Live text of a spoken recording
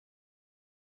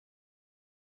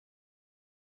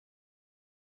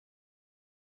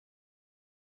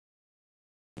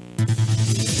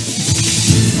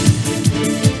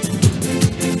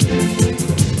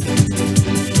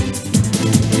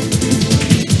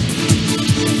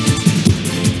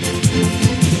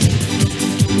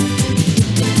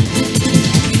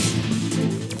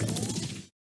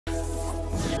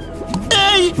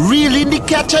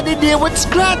Catch of the Day with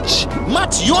Scratch.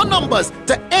 Match your numbers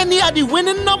to any of the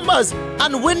winning numbers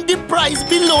and win the prize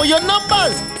below your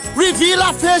numbers. Reveal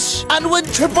a fish and win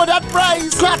triple that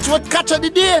prize. Scratch with Catch of the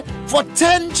Day for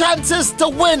 10 chances to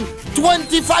win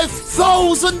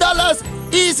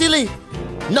 $25,000 easily.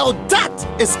 Now that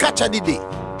is Catch of the Day.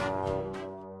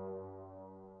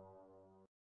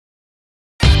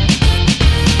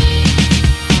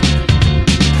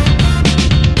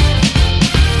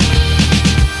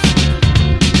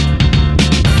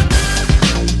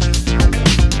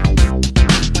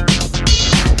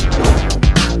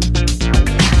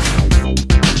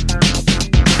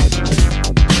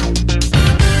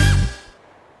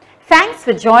 Thanks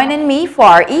for joining me for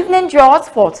our evening draws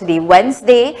for today,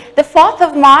 Wednesday, the 4th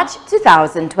of March,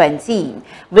 2020.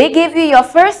 We give you your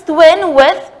first win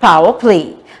with Power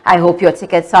Play. I hope your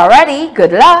tickets are ready.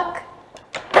 Good luck.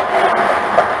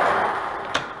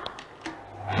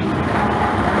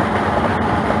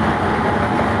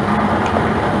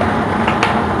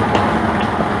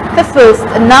 The first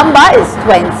number is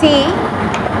 20.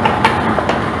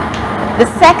 The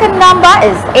second number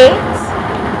is 8.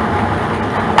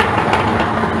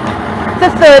 The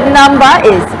third number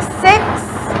is 6.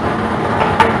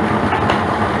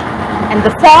 And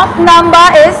the fourth number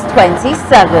is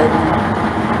 27.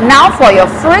 Now for your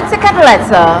free ticket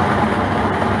letter.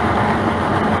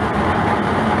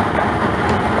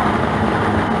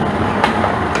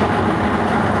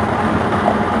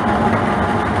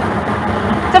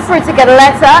 The free ticket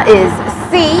letter is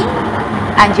C,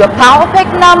 and your Power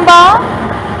Pick number .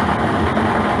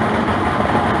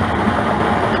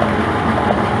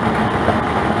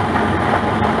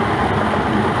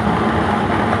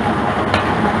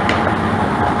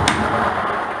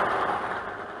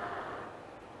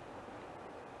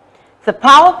 The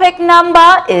Power Pick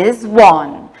number is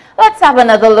 1. Let's have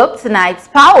another look. Tonight's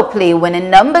Power Play winning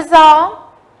numbers are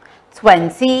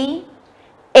 20,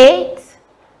 8,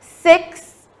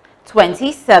 6,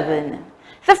 27.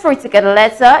 The free ticket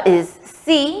letter is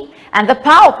C, and the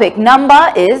Power Pick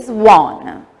number is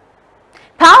 1.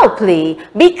 Power Play,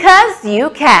 because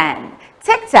you can.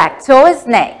 Tic-tac-toe is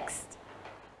next.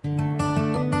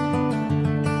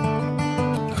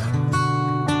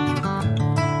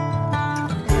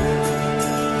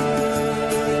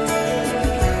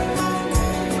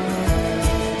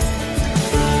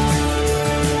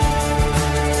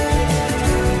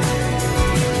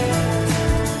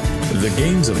 The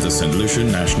games of the St. Lucia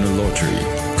National Lottery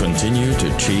continue to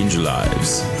change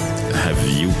lives. Have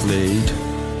you played?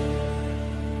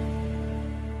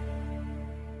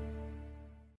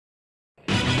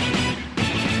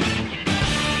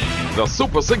 The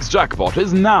Super 6 jackpot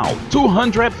is now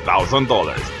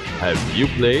 $200,000. Have you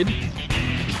played?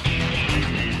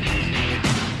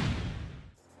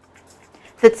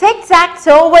 The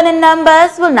tic-tac-toe winning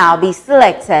numbers will now be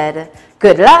selected.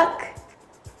 Good luck.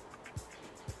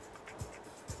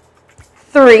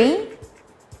 3,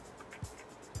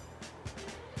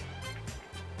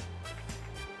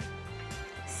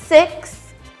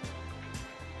 6,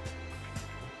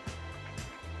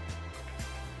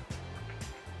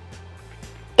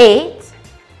 8,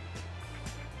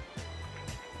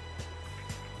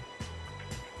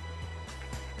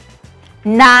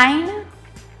 9,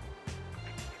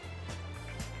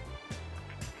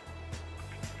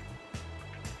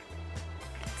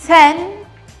 10,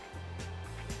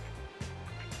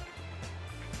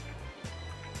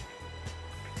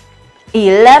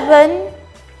 11,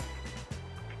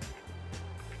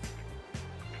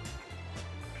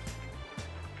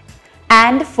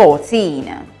 and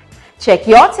 14. Check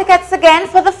your tickets again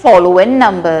for the following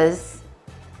numbers: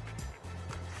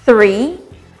 3,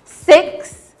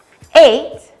 6,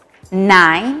 8,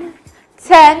 9,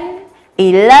 10,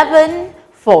 11,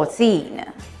 14.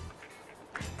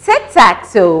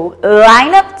 Tic-tac-toe,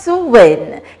 line up to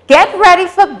win. Get ready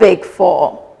for Big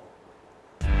 4.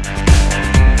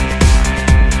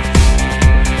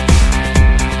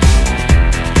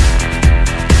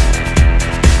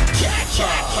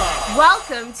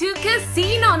 Welcome to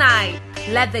Casino Night.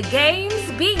 Let the games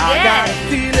begin.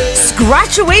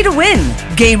 Scratch away to win.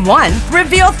 Game 1,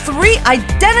 reveal 3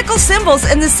 identical symbols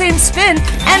in the same spin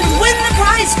and win the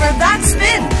prize for that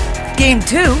spin. Game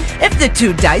 2, if the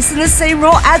 2 dice in the same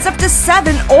roll adds up to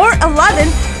 7 or 11,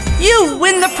 you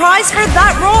win the prize for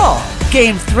that roll.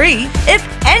 Game 3, if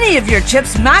any of your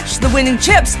chips match the winning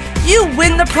chips, you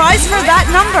win the prize for that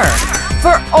number.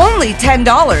 For only $10,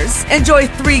 enjoy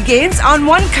 3 games on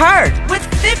 1 card with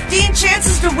 15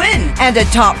 chances to win and a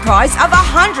top prize of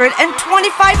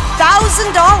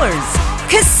 $125,000.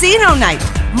 Casino Night,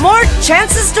 more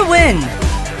chances to win.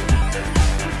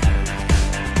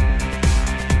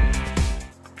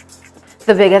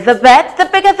 The bigger the bet, the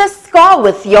bigger the score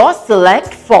with your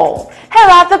select 4. Here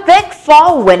are the big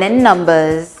 4 winning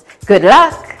numbers. Good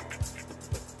luck!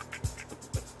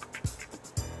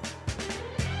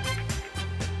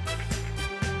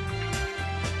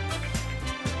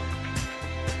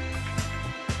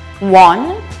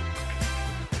 One,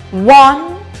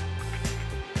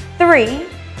 3,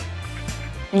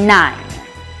 9.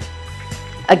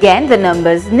 Again, the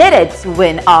numbers needed to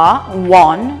win are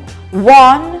 1,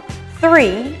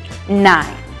 3,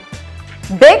 9.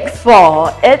 Big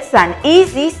 4, it's an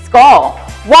easy score.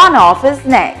 One off is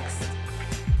next.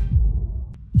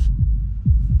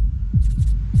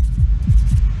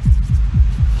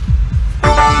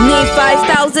 Need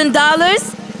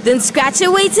 $5,000? Then scratch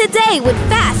away today with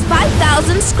Fast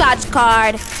 5,000 Scratch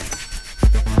Card.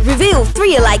 Reveal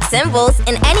 3 alike symbols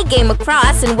in any game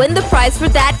across and win the prize for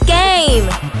that game.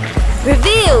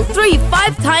 Reveal 3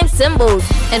 5-time symbols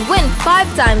and win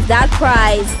 5 times that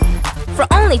prize. For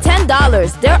only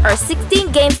 $10, there are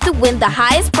 16 games to win the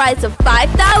highest prize of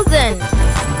 $5,000.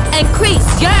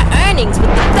 Increase your earnings with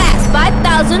the Fast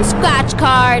 5,000 Scratch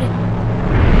Card.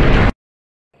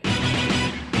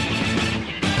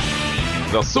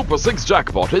 The Super 6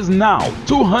 jackpot is now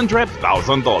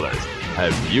 $200,000.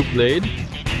 Have you played?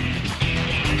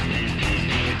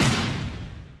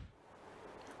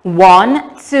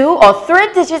 1, 2, or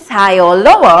 3 digits high or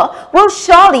lower will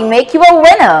surely make you a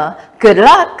winner. Good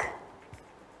luck!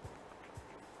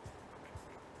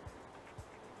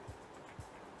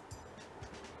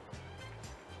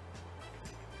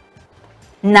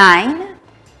 Nine,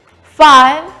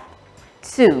 5,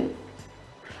 2.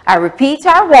 I repeat,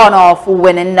 our one-off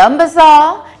winning numbers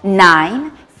are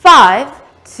 9, 5,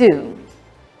 2.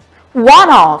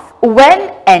 One-off,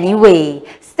 win anyway.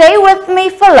 Stay with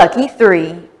me for lucky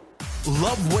 3.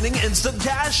 Love winning instant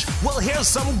cash? Well, here's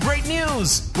some great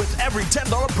news. With every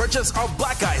 $10 purchase of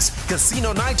Black Ice,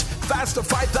 Casino Night, Fast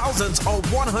 5,000s or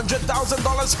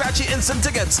 $100,000 scratchy instant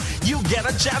tickets, you get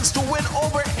a chance to win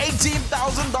over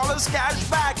 $18,000 cash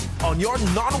back on your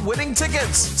non-winning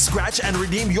tickets. Scratch and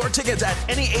redeem your tickets at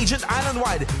any agent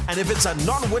island-wide, and if it's a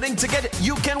non-winning ticket,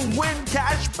 you can win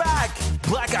cash back.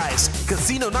 Black Ice,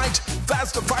 Casino Night,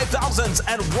 Fast 5,000s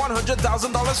and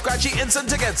 $100,000 scratchy instant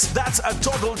tickets. That's a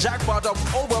total jackpot of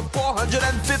over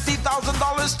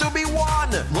 $450,000 to be won.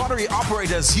 Lottery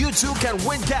operators, you too can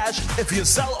win cash if you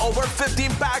sell over 15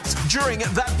 packs during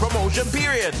that promotion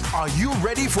period. Are you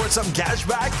ready for some cash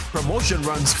back? Promotion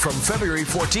runs from February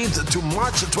 14th to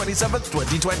March 27th,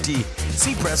 2020.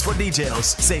 See press for details.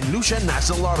 St. Lucia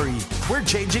National Lottery. We're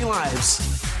changing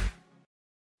lives.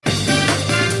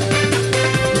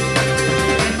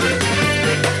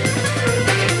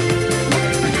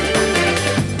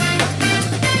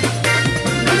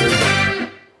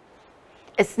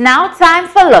 It's now time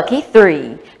for lucky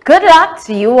 3. Good luck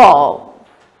to you all.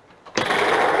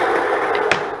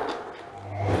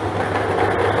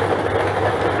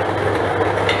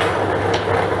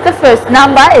 The first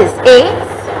number is 8.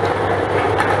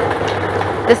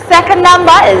 The second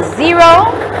number is 0.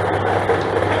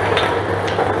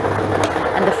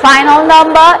 And the final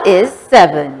number is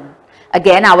 7.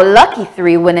 Again, our lucky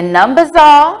 3 winning numbers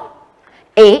are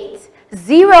 8,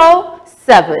 0,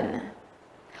 7.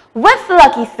 With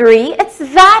lucky 3, it's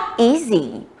that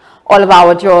easy. All of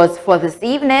our draws for this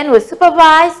evening were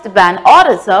supervised by an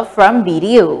auditor from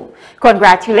BDO.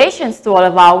 Congratulations to all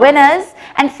of our winners,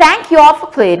 and thank you all for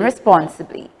playing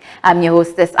responsibly. I'm your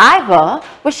hostess, Ivor,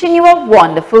 wishing you a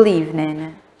wonderful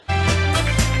evening.